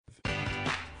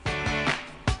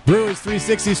Brewers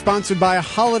 360 sponsored by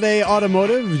Holiday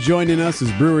Automotive. Joining us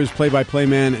is Brewers play-by-play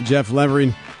man Jeff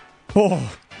Levering.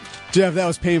 Oh, Jeff, that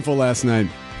was painful last night.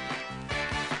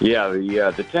 Yeah,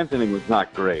 the 10th inning was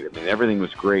not great. I mean, everything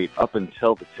was great up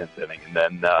until the 10th inning, and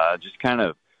then just kind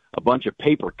of a bunch of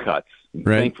paper cuts.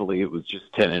 Right. Thankfully, it was just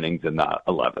 10 innings and not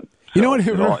 11. So you know what?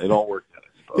 It all worked out,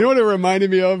 I suppose. You know what it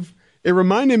reminded me of? It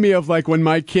reminded me of like when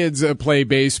my kids play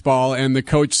baseball and the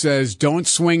coach says, "Don't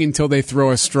swing until they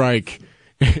throw a strike."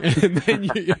 And then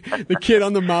the kid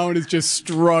on the mound is just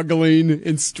struggling,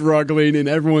 and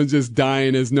everyone's just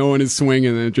dying as no one is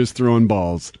swinging and just throwing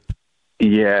balls.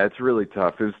 Yeah, it's really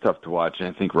tough. It was tough to watch. And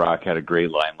I think Rock had a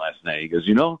great line last night. He goes,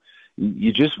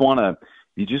 you just want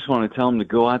to tell them to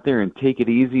go out there and take it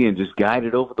easy and just guide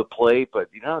it over the plate. But,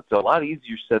 it's a lot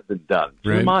easier said than done.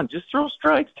 Right. Come on, just throw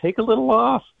strikes. Take a little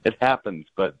off. It happens.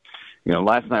 But,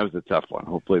 last night was a tough one.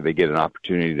 Hopefully they get an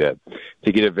opportunity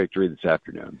to get a victory this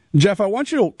afternoon. Jeff, I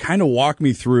want you to kind of walk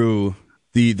me through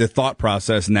the thought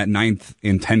process in that 9th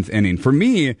and 10th inning. For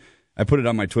me, I put it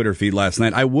on my Twitter feed last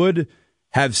night. I would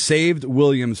have saved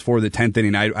Williams for the 10th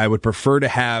inning. I would prefer to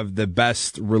have the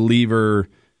best reliever,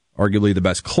 arguably the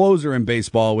best closer in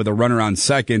baseball, with a runner on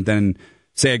second than,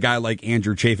 say, a guy like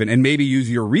Andrew Chafin, and maybe use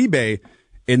Uribe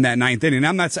in that 9th inning.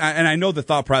 And I know the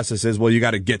thought process is, well, you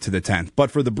got to get to the 10th.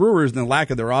 But for the Brewers and the lack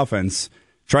of their offense,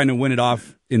 trying to win it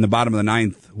off in the bottom of the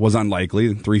 9th was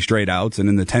unlikely. 3 straight outs. And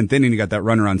in the 10th inning, you got that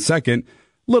runner on second.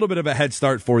 A little bit of a head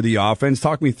start for the offense.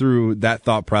 Talk me through that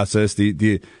thought process.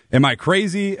 Am I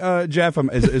crazy, Jeff?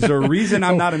 Is there a reason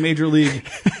I'm not a Major League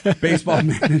Baseball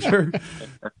manager?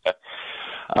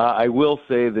 I will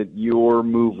say that your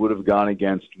move would have gone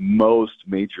against most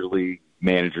Major League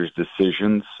managers'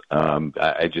 decisions.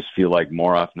 I just feel like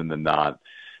more often than not,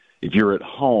 if you're at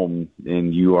home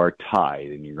and you are tied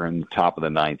and you're in the top of the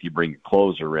 9th, you bring your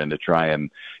closer in to try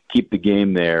and keep the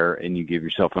game there, and you give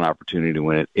yourself an opportunity to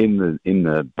win it in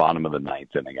the bottom of the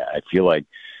 9th inning. I feel like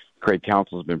Craig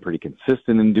Counsell has been pretty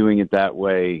consistent in doing it that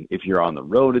way. If you're on the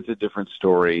road, it's a different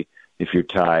story. If you're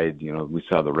tied, we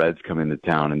saw the Reds come into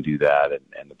town and do that,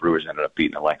 and the Brewers ended up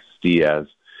beating Alexis Diaz.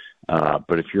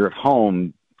 But if you're at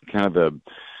home, kind of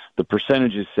the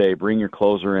percentages say bring your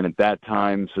closer in at that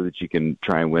time so that you can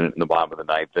try and win it in the bottom of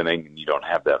the 9th inning, and you don't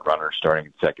have that runner starting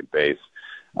at second base.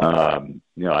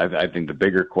 I think the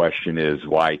bigger question is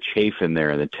why Chafin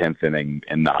there in the 10th inning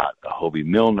and not a Hobie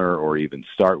Milner, or even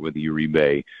start with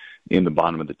Uribe in the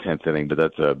bottom of the 10th inning. But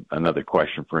that's another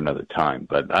question for another time.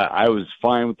 But I was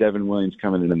fine with Devin Williams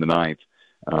coming in the 9th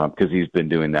because he's been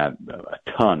doing that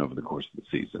a ton over the course of the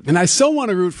season. And I so want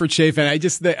to root for Chafin.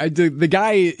 The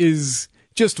guy is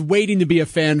just waiting to be a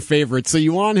fan favorite. So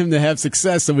you want him to have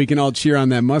success so we can all cheer on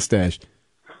that mustache.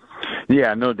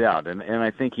 Yeah, no doubt. And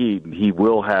I think he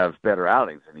will have better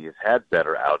outings, and he has had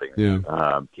better outings.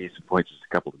 Yeah. Case in point just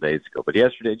a couple of days ago. But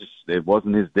yesterday, it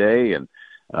wasn't his day, and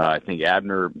I think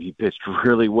Abner, he pitched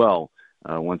really well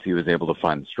once he was able to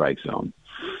find the strike zone.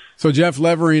 So Jeff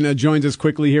Levering joins us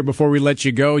quickly here before we let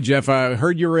you go. Jeff, I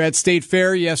heard you were at State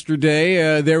Fair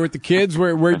yesterday there with the kids.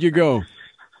 Where'd you go?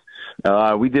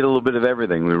 We did a little bit of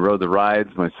everything. We rode the rides.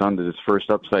 My son did his first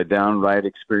upside-down ride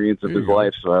experience of his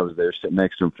life, so I was there sitting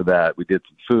next to him for that. We did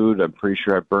some food. I'm pretty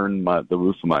sure I burned the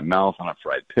roof of my mouth on a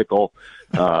fried pickle.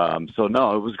 So,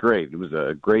 no, it was great. It was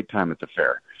a great time at the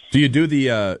fair. Do you do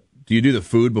the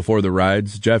food before the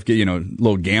rides, Jeff? Get a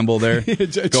little gamble there,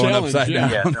 going upside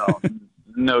down. Yeah,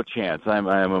 no chance. I'm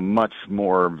a much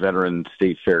more veteran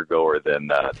State Fair goer than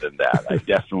that. I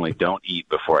definitely don't eat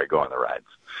before I go on the rides.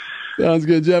 Sounds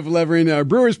good. Jeff Levering,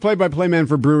 Brewers play-by-play man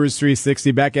for Brewers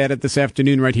 360. Back at it this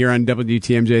afternoon right here on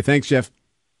WTMJ. Thanks, Jeff.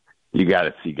 You got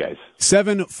it. See you guys.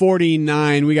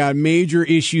 7:49. We got major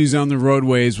issues on the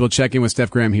roadways. We'll check in with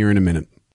Steph Graham here in a minute.